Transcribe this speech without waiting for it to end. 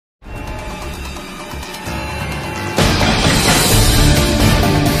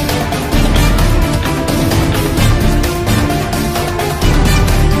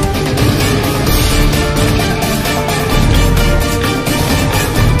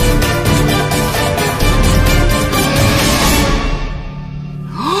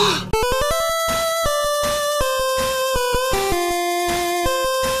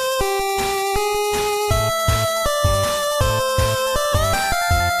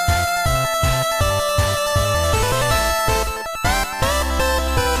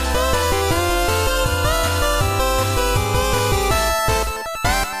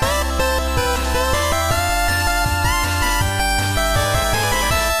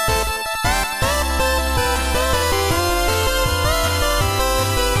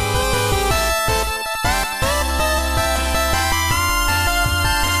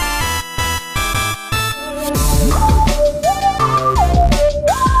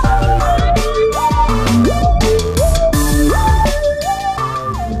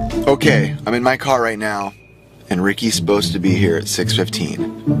Okay, I'm in my car right now, and Ricky's supposed to be here at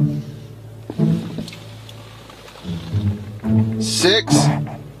 6:15.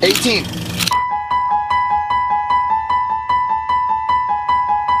 6:18.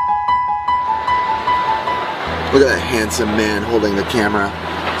 Look at that handsome man holding the camera.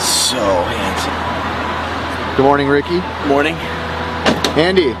 So handsome. Good morning, Ricky. Morning.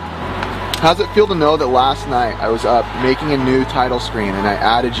 Andy, how's it feel to know that last night I was up making a new title screen and I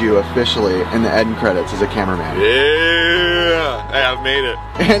added you officially in the end credits as a cameraman? Yeah! Hey, I've made it.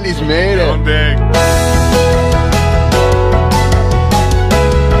 Andy's made it. Going big.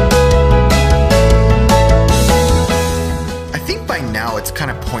 I think by now it's kind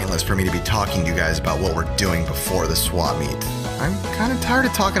of pointless for me to be talking to you guys about what we're doing before the swap meet. I'm kind of tired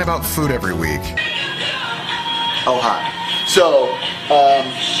of talking about food every week. Oh, hi. So,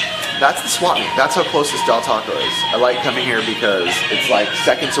 that's the swap meet. That's how close this Del Taco is. I like coming here because it's like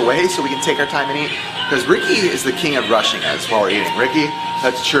seconds away, so we can take our time and eat. Because Ricky is the king of rushing us while we're eating. Ricky,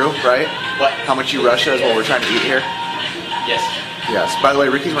 that's true, right? What? How much you rush us while we're trying to eat here? Yes. Yes. By the way,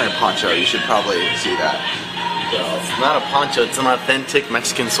 Ricky's wearing a poncho. You should probably see that. It's not a poncho, it's an authentic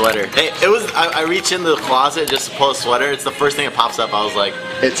Mexican sweater. Hey, I reached into the closet just to pull a sweater. It's the first thing that pops up. I was like,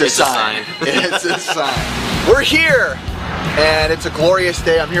 it's a sign. It's a sign. We're here, and it's a glorious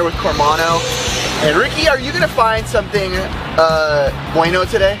day. I'm here with Cormano. And Ricky, are you gonna find something bueno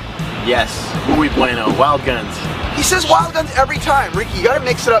today? yes, muy bueno, wild guns. He says wild guns every time. Ricky, you gotta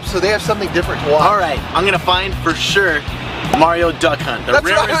mix it up so they have something different to watch. Alright, I'm gonna find for sure Mario Duck Hunt, the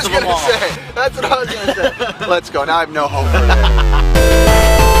rarest of them all. That's what I was gonna say. Let's go. Now I have no hope for that.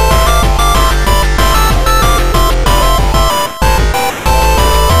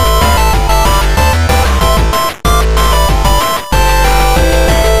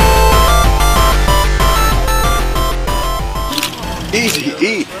 Easy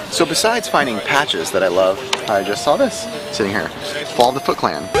eat. So besides finding patches that I love, I just saw this sitting here. Fall of the Foot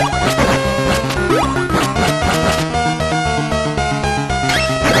Clan.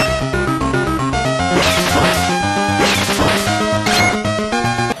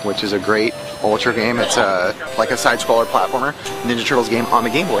 Which is a great ultra game. It's like a side-scroller platformer, Ninja Turtles game on the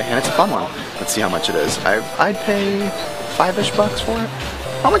Game Boy, and it's a fun one. Let's see how much it is. I'd pay $5-ish for it.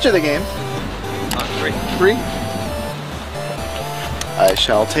 How much are the games? Three? I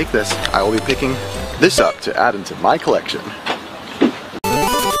shall take this. I will be picking this up to add into my collection.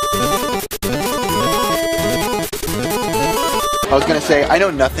 I was gonna say, I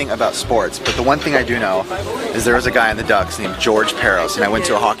know nothing about sports, but the one thing I do know is there was a guy in the Ducks named George Peros, and I went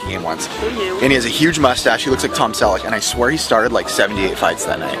to a hockey game once. And he has a huge mustache, he looks like Tom Selleck, and I swear he started like 78 fights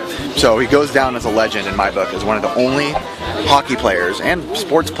that night. So he goes down as a legend in my book as one of the only hockey players and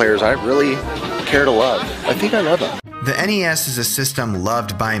sports players I really care to love. I think I love him. The NES is a system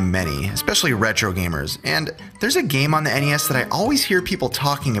loved by many, especially retro gamers, and there's a game on the NES that I always hear people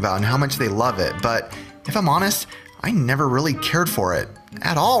talking about and how much they love it, but if I'm honest, I never really cared for it.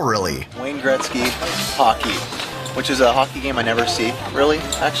 At all, really. Wayne Gretzky Hockey, which is a hockey game I never see, really.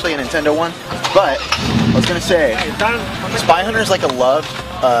 Actually, a Nintendo one. But, I was gonna say, Spy Hunter is like a loved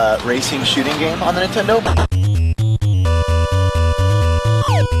racing shooting game on the Nintendo.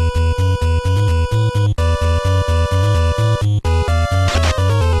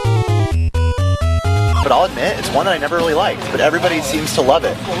 But I'll admit, it's one that I never really liked, but everybody seems to love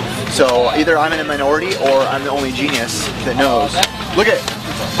it. So either I'm in a minority or I'm the only genius that knows. Look at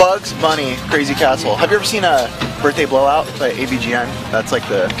Bugs Bunny Crazy Castle. Have you ever seen a Birthday Blowout by AVGN? That's like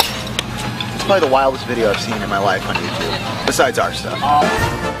it's probably the wildest video I've seen in my life on YouTube, besides our stuff.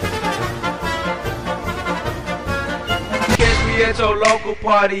 Catch me at your local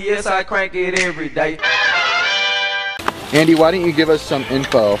party, yes I crank it every day. Andy, why don't you give us some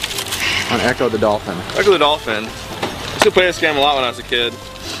info on Echo the Dolphin? Echo the Dolphin. I used to play this game a lot when I was a kid.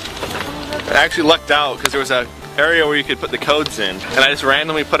 I actually lucked out because there was an area where you could put the codes in, and I just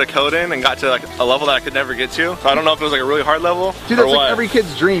randomly put a code in and got to like a level that I could never get to. So I don't know if it was like a really hard level. Dude, that's like every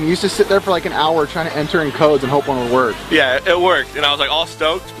kid's dream. You used to sit there for like an hour trying to enter in codes and hope one would work. Yeah, it worked, and I was like all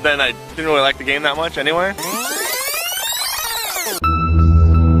stoked, but then I didn't really like the game that much anyway.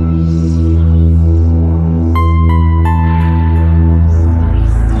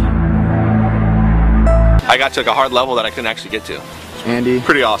 I got to like a hard level that I couldn't actually get to. Andy,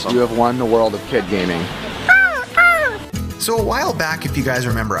 pretty awesome. You have won the world of kid gaming. So a while back, if you guys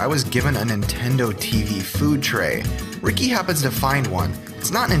remember, I was given a Nintendo TV food tray. Ricky happens to find one. It's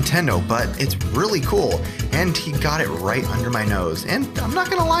not Nintendo, but it's really cool. And he got it right under my nose. And I'm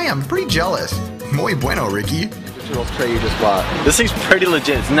not gonna lie, I'm pretty jealous. Muy bueno, Ricky. Ninja Turtles tray you just bought. This thing's pretty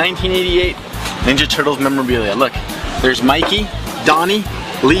legit. It's 1988 Ninja Turtles memorabilia. Look, there's Mikey, Donnie,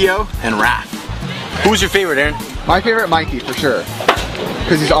 Leo, and Raph. Who's your favorite, Aaron? My favorite, Mikey, for sure.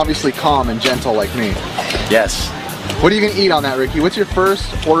 Because he's obviously calm and gentle like me. Yes. What are you gonna eat on that, Ricky? What's your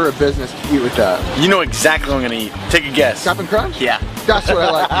first order of business to eat with that? You know exactly what I'm gonna eat. Take a guess. Cap'n Crunch? Yeah. That's what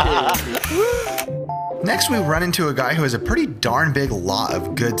I like to do. Next, we run into a guy who has a pretty darn big lot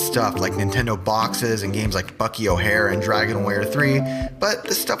of good stuff, like Nintendo boxes and games like Bucky O'Hare and Dragon Warrior 3, but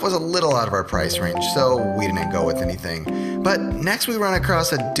this stuff was a little out of our price range, so we didn't go with anything. But next we run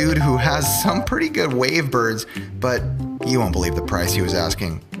across a dude who has some pretty good wave birds, but you won't believe the price he was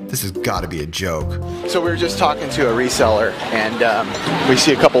asking. This has got to be a joke. So we were just talking to a reseller, and we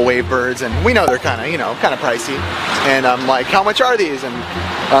see a couple wave birds, and we know they're kind of pricey. And I'm like, how much are these? And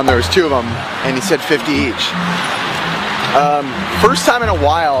there was 2 of them, and he said 50 each. First time in a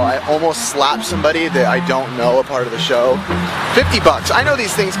while, I almost slapped somebody that I don't know, a part of the show. 50 bucks. I know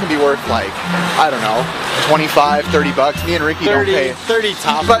these things can be worth like, I don't know, 25, 30 bucks. Me and Ricky don't pay. 30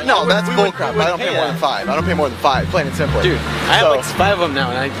 top. But no, that's bullcrap. I don't pay more than 5. I don't pay more than 5, plain and simple. Dude, I have like 5 of them now,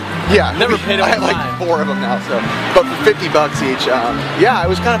 and I never paid them. I have like 4 of them now, so. But for 50 bucks each, yeah, I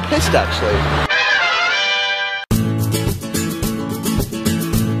was kind of pissed actually.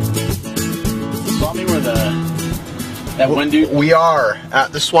 Saw me where that one dude. We are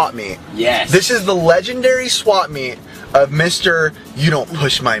at the swap meet. Yes. This is the legendary swap meet of Mr. You Don't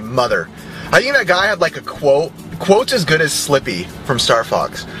Push My Mother. I think that guy had like a quote's as good as Slippy from Star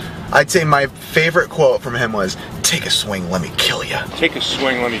Fox. I'd say my favorite quote from him was, "Take a swing, let me kill you." Take a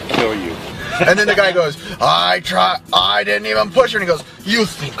swing, let me kill you. And then the guy goes, I didn't even push her. And he goes, you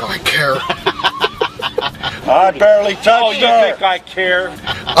think I care? I barely touched her. You think I care?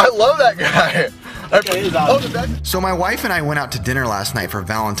 I love that guy. So my wife and I went out to dinner last night for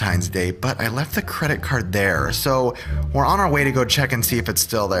Valentine's Day, but I left the credit card there. So we're on our way to go check and see if it's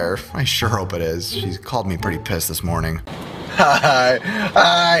still there. I sure hope it is. She's called me pretty pissed this morning.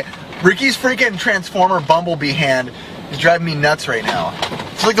 Hi. Ricky's freaking Transformer Bumblebee hand is driving me nuts right now.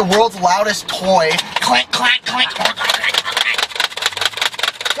 It's like the world's loudest toy. Clank, clank, clank, clank, clank, clank.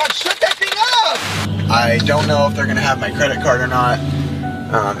 God, shut that thing up! I don't know if they're gonna have my credit card or not.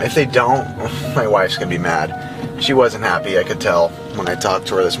 If they don't, my wife's gonna be mad. She wasn't happy, I could tell. When I talked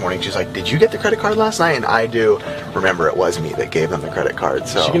to her this morning, she's like, did you get the credit card last night? And I do remember it was me that gave them the credit card,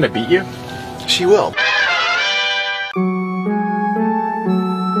 so. Is she gonna beat you? She will.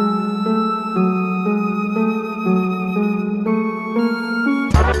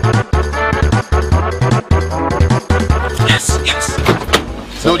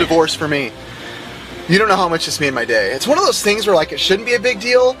 Yes. No divorce for me. You don't know how much this made my day. It's one of those things where like it shouldn't be a big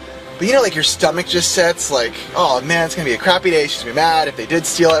deal, but you know, like your stomach just sets like, oh man, it's gonna be a crappy day. She's gonna be mad if they did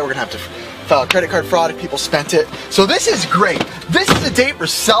steal it. We're gonna have to file a credit card fraud if people spent it. So this is great. This is a date for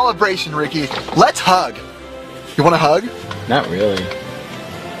celebration, Ricky. Let's hug. You want to hug? Not really.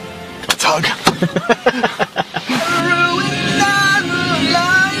 Let's hug.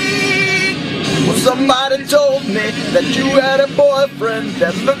 Well, somebody told me that you had a boyfriend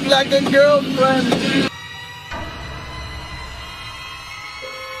that looked like a girlfriend.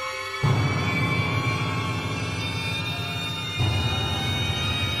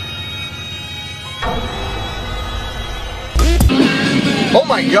 Oh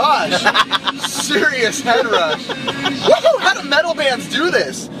my gosh! Serious head rush. Woohoo! How do metal bands do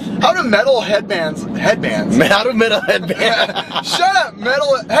this? How do metal headbands? How do metal headband? Shut up,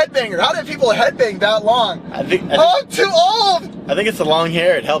 metal headbanger. How do people headbang that long? I think I'm too old! I think it's the long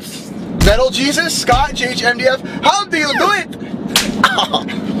hair, it helps. Metal Jesus, Scott, JHMDF, how do you do it?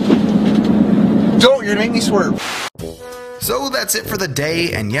 Don't, you're gonna make me swerve. So that's it for the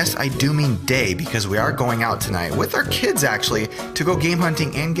day, and yes, I do mean day, because we are going out tonight with our kids actually to go game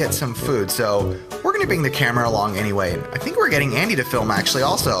hunting and get some food. So we're gonna bring the camera along anyway. I think we're getting Andy to film actually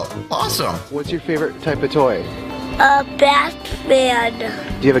also. Awesome. What's your favorite type of toy? A Batman.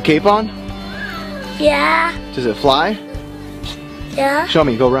 Do you have a cape on? Yeah. Does it fly? Yeah. Show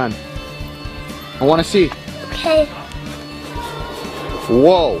me, go run. I wanna see. Okay.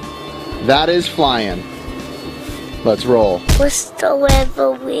 Whoa, that is flying. Let's roll. What's the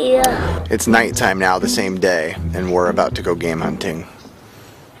weather wheel? It's nighttime now, the same day, and we're about to go game hunting.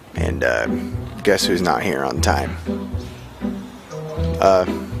 And guess who's not here on time?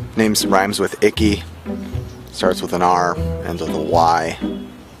 Names rhymes with icky, starts with an R, ends with a Y,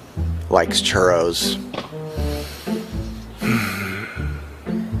 likes churros.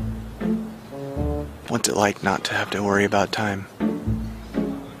 What's it like not to have to worry about time?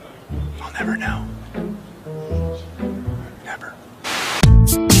 I'll never know.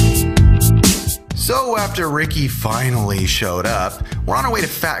 So after Ricky finally showed up, we're on our way to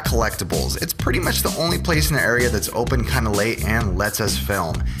Fat Collectibles. It's pretty much the only place in the area that's open kind of late and lets us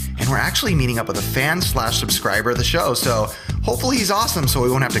film. And we're actually meeting up with a fan/subscriber of the show, so hopefully he's awesome so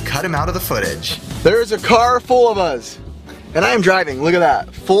we won't have to cut him out of the footage. There's a car full of us, and I am driving. Look at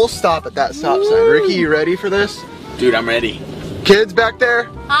that. Full stop at that stop sign. Ricky, you ready for this? Dude, I'm ready. Kids back there?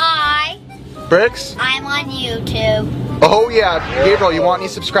 Hi, Bricks? I'm on YouTube. Oh yeah, Gabriel, you want any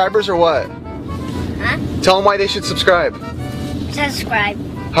subscribers or what? Huh? Tell them why they should subscribe. Subscribe.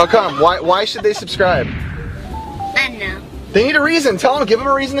 How come? Why should they subscribe? I don't know. They need a reason. Tell them, give them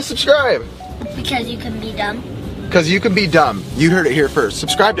a reason to subscribe. Because you can be dumb. Because you can be dumb. You heard it here first.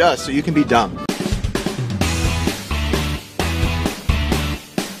 Subscribe to us so you can be dumb.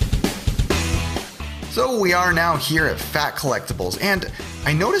 So we are now here at Fat Collectibles, and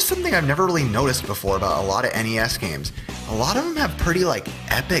I noticed something I've never really noticed before about a lot of NES games. A lot of them have pretty like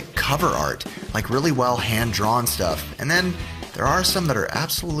epic cover art, like really well hand-drawn stuff, and then there are some that are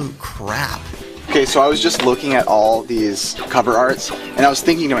absolute crap. Okay, so I was just looking at all these cover arts, and I was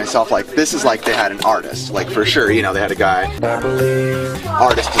thinking to myself, like, this is like they had an artist, like for sure, you know, they had a guy,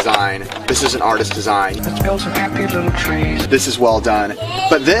 artist design, this is an artist design, this is well done,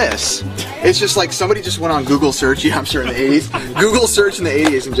 but this, it's just like somebody just went on Google search, yeah, I'm sure in the 80s, Google search in the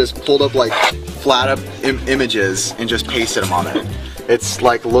 80s and just pulled up like flat up images and just pasted them on there. It's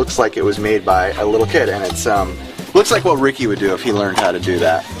like, looks like it was made by a little kid, and it's, looks like what Ricky would do if he learned how to do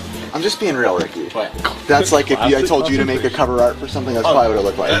that. I'm just being real, Ricky. What? That's like if I told you to make a cover art for something, that's probably what it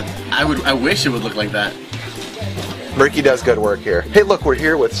looked like. I wish it would look like that. Ricky does good work here. Hey, look, we're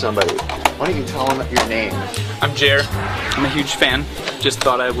here with somebody. Why don't you tell them your name? I'm Jer. I'm a huge fan. Just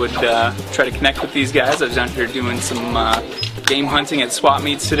thought I would try to connect with these guys. I was out here doing some game hunting at swap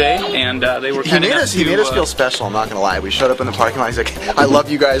meets today, and they were kind of He made us feel special, I'm not going to lie. We showed up in the parking lot, he's like, I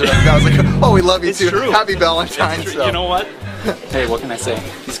love you guys. I was like, oh, we love you too. True. Happy Valentine's. So. You know what? Hey, what can I say?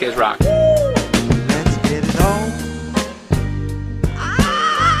 These guys rock. Let's get it on.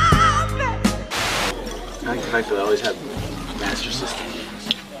 I like the fact that I always had Master System.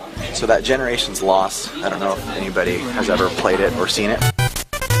 So that Generation's Lost, I don't know if anybody has ever played it or seen it.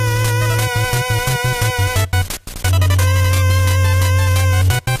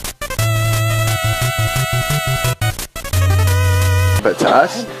 But to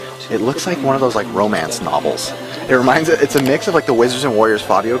us, it looks like one of those like romance novels. It reminds it's a mix of like the Wizards and Warriors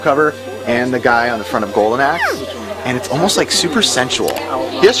Fabio cover and the guy on the front of Golden Axe, and it's almost like super sensual.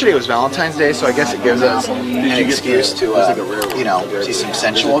 Yesterday was Valentine's Day, so I guess it gives us an excuse to you know, see some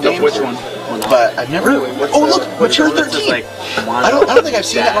sensual games. Which one? But I've never. Oh look, Mature 13. I don't think I've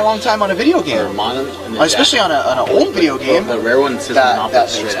seen that in a long time on a video game, especially on an old video game. The rare one says that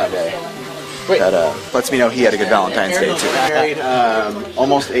makes my day. That lets me know he had a good Valentine's Day too. Married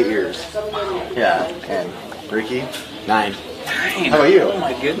almost 8 years. Yeah, and Ricky? 9. How about you? Oh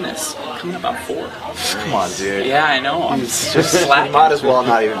my goodness. Coming about 4. Come on, dude. Yeah, I know. I'm Just might as well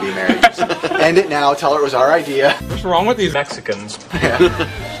not even be married. Just end it now. Tell her it was our idea. What's wrong with these Mexicans? Yeah.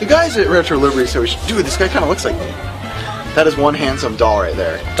 The guys at Retro Liberty said we should. Dude, this guy kind of looks like me. That is one handsome doll right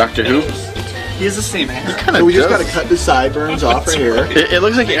there. Doctor Who? He has the same hair. So we just got to cut the sideburns off right here. It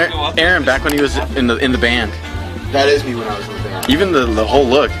looks like Aaron back when he was in the band. That is me when I was in the band. Even the whole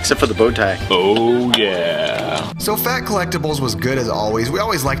look, except for the bow tie. Oh yeah. So Fat Collectibles was good as always. We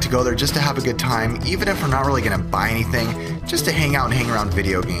always like to go there just to have a good time, even if we're not really going to buy anything, just to hang out and hang around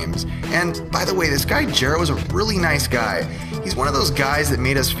video games. And by the way, this guy Jero is a really nice guy. He's one of those guys that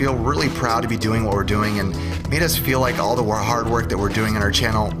made us feel really proud to be doing what we're doing and made us feel like all the hard work that we're doing on our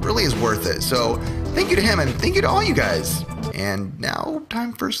channel really is worth it. So thank you to him and thank you to all you guys. And now,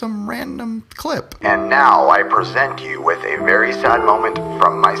 time for some random clip. And now I present you with a very sad moment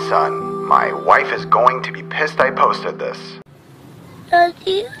from my son. My wife is going to be pissed I posted this.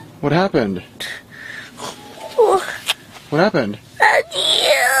 Daddy. What happened? Oh, What happened?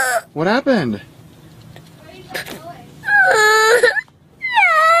 Daddy. What happened?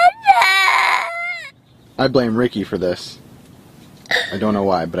 I blame Ricky for this. I don't know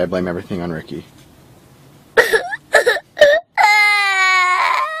why, but I blame everything on Ricky.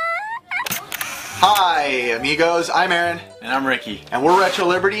 Hi, amigos. I'm Aaron. And I'm Ricky. And we're Retro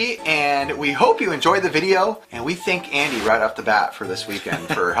Liberty, and we hope you enjoyed the video. And we thank Andy right off the bat for this weekend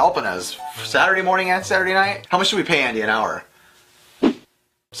for helping us for Saturday morning and Saturday night. How much do we pay Andy an hour?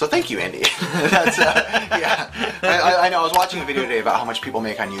 So thank you, Andy. That's yeah. I know. I was watching a video today about how much people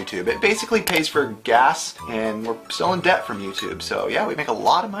make on YouTube. It basically pays for gas, and we're still in debt from YouTube. So yeah, we make a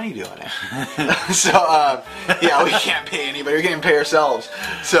lot of money doing it. So yeah, we can't pay anybody. We can't even pay ourselves.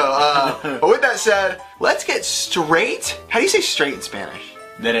 So but with that said, let's get straight. How do you say straight in Spanish?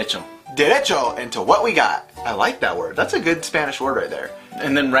 Derecho. derecho into what we got. I like that word. That's a good Spanish word right there.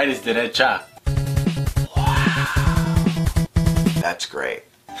 And then right is derecha. That's great.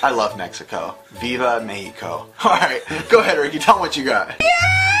 I love Mexico. Viva Mexico. Alright, go ahead, Ricky. Tell them what you got.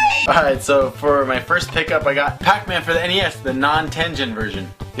 Alright, so for my first pickup, I got Pac-Man for the NES, the non-Tengen version.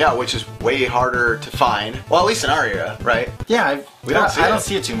 Yeah, which is way harder to find. Well, at least in our area, right? Yeah, I don't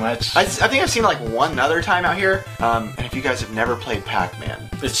see it too much. I think I've seen it like one other time out here. And if you guys have never played Pac-Man,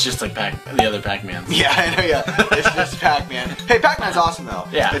 It's just like the other Pac-Mans. yeah, I know, yeah. It's just Pac-Man. Hey, Pac-Man's awesome though.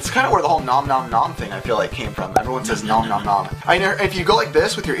 Yeah. It's kind of where the whole nom nom nom thing I feel like came from. Everyone says nom nom nom. I know if you go like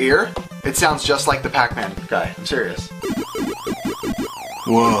this with your ear, it sounds just like the Pac-Man guy. I'm serious.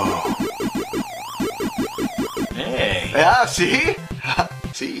 Whoa. Hey. Yeah, see?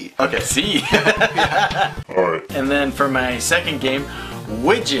 See. Okay. See. Yeah. Alright. And then for my second game,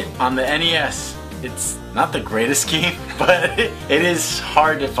 Widget on the NES. It's not the greatest game, but it is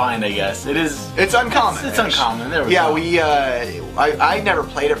hard to find, I guess. It's uncommon. It's uncommon. There we Yeah, go. I never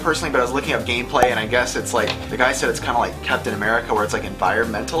played it personally, but I was looking up gameplay, and I guess it's like, the guy said it's kind of like Captain America, where it's like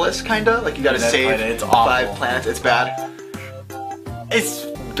environmentalist, kind of. Like you gotta That's save right, it's awful. 5 planets. It's bad. It's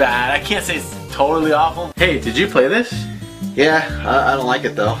bad. I can't say it's totally awful. Hey, did you play this? Yeah, I don't like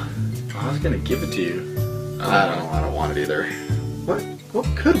it though. I was gonna give it to you. I don't want it either. What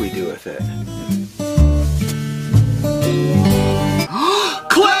could we do with it?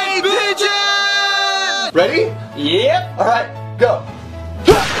 Clay pigeon! Ready? Yep. Alright, go.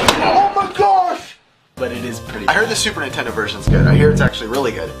 Oh my gosh! But it is pretty I heard the Super Nintendo version's good. I hear it's actually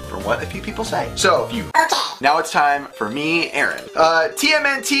really good, from what a few people say. So, now it's time for me, Aaron.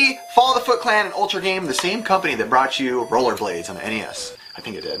 TMNT, Follow the Foot Clan, and Ultra Game, the same company that brought you Rollerblades on the NES. I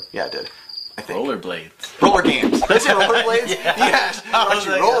think it did. Yeah, it did. I think. Rollerblades. Roller games. Did I say rollerblades? Yeah. Yes. I was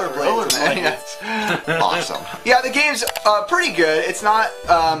like, Rollerblades. Yes. Awesome. Yeah, the game's pretty good. It's not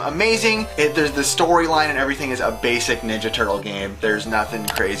amazing. There's the storyline and everything is a basic Ninja Turtle game. There's nothing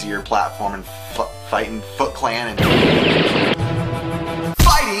crazy or platforming, fighting Foot Clan and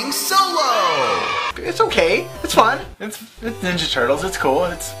fighting solo. It's okay. It's fun. It's Ninja Turtles. It's cool.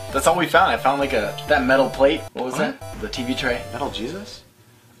 That's all we found. I found like that metal plate. What was that? The TV tray. Metal Jesus?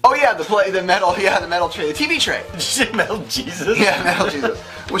 Oh yeah, the metal tray, the TV tray. Did you say Metal Jesus? Yeah, Metal Jesus.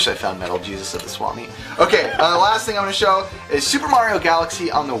 Wish I found Metal Jesus at the swap meet. Okay, the last thing I'm going to show is Super Mario Galaxy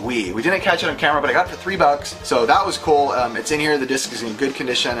on the Wii. We didn't catch it on camera, but I got it for $3, so that was cool. It's in here. The disc is in good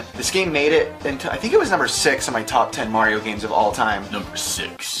condition. This game made it into, I think it was number 6 on my top 10 Mario games of all time. Number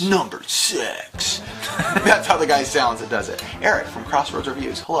 6. Number 6. That's how the guy sounds that does it. Eric from Crossroads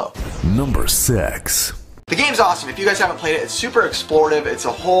Reviews. Hello. Number 6. The game's awesome. If you guys haven't played it, it's super explorative. It's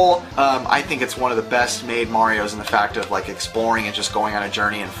a whole, I think it's one of the best made Marios in the fact of like exploring and just going on a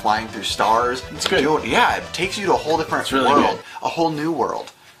journey and flying through stars. It's good. Yeah, it takes you to a whole different really world. good. A whole new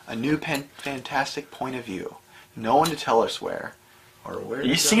world. A new fantastic point of view. No one to tell us where. Or where. Are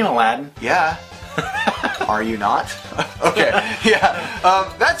you singing Aladdin? Yeah. Are you not? Okay.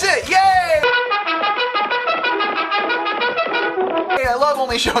 Yeah. That's it. Yay! I love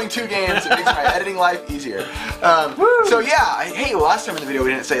only showing 2 games. It makes my editing life easier. So yeah, hey, last time in the video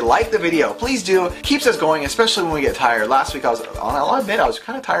we didn't say like the video. Please do. Keeps us going, especially when we get tired. Last week I'll admit I was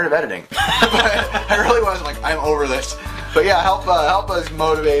kind of tired of editing. But I really was like, I'm over this. But yeah, help us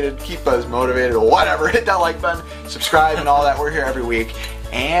motivated, keep us motivated, or whatever. Hit that like button, subscribe, and all that. We're here every week.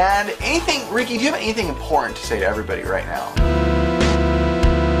 And anything, Ricky, do you have anything important to say to everybody right now?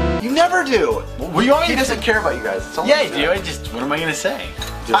 You never do. He doesn't care about you guys. Yeah, I do. What am I gonna say?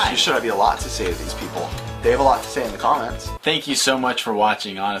 You should have a lot to say to these people. They have a lot to say in the comments. Thank you so much for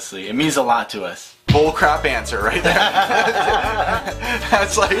watching, honestly. It means a lot to us. Bullcrap answer right there.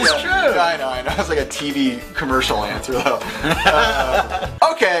 That's like it's true. I know. It's like a TV commercial answer though.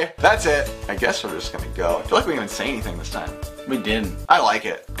 Okay, that's it. I guess we're just gonna go. I feel like we didn't even say anything this time. We didn't. I like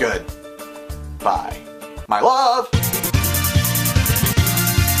it. Good. Bye. My love.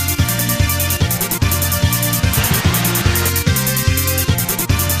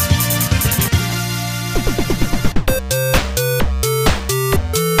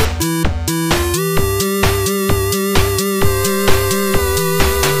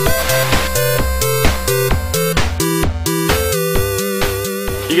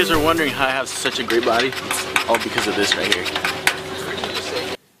 You guys are wondering how I have such a great body? It's all because of this right here.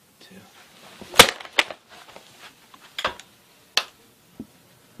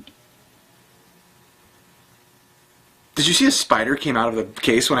 Did you see a spider came out of the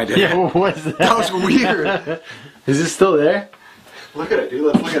case when I did it? Yeah, what was that? That was weird. Is this still there? Look at it, dude.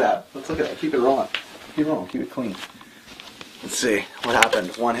 Let's look at that. Let's look at it. Keep it rolling. Keep it rolling. Keep it clean. Let's see. What happened?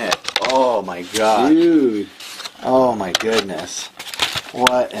 1 hit. Oh my god. Dude. Oh my goodness.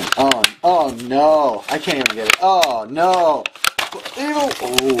 What an oh no. I can't even get it. Oh no. Ew.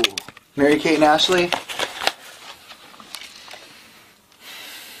 Oh. Mary-Kate and Ashley.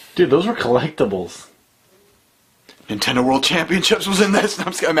 Dude, those were collectibles. Nintendo World Championships was in this. I'm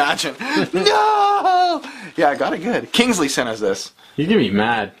just gonna imagine. No! Yeah, I got it good. Kingsley sent us this. He's gonna be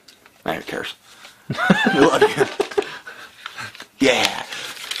mad. Who cares? I love you. Yeah.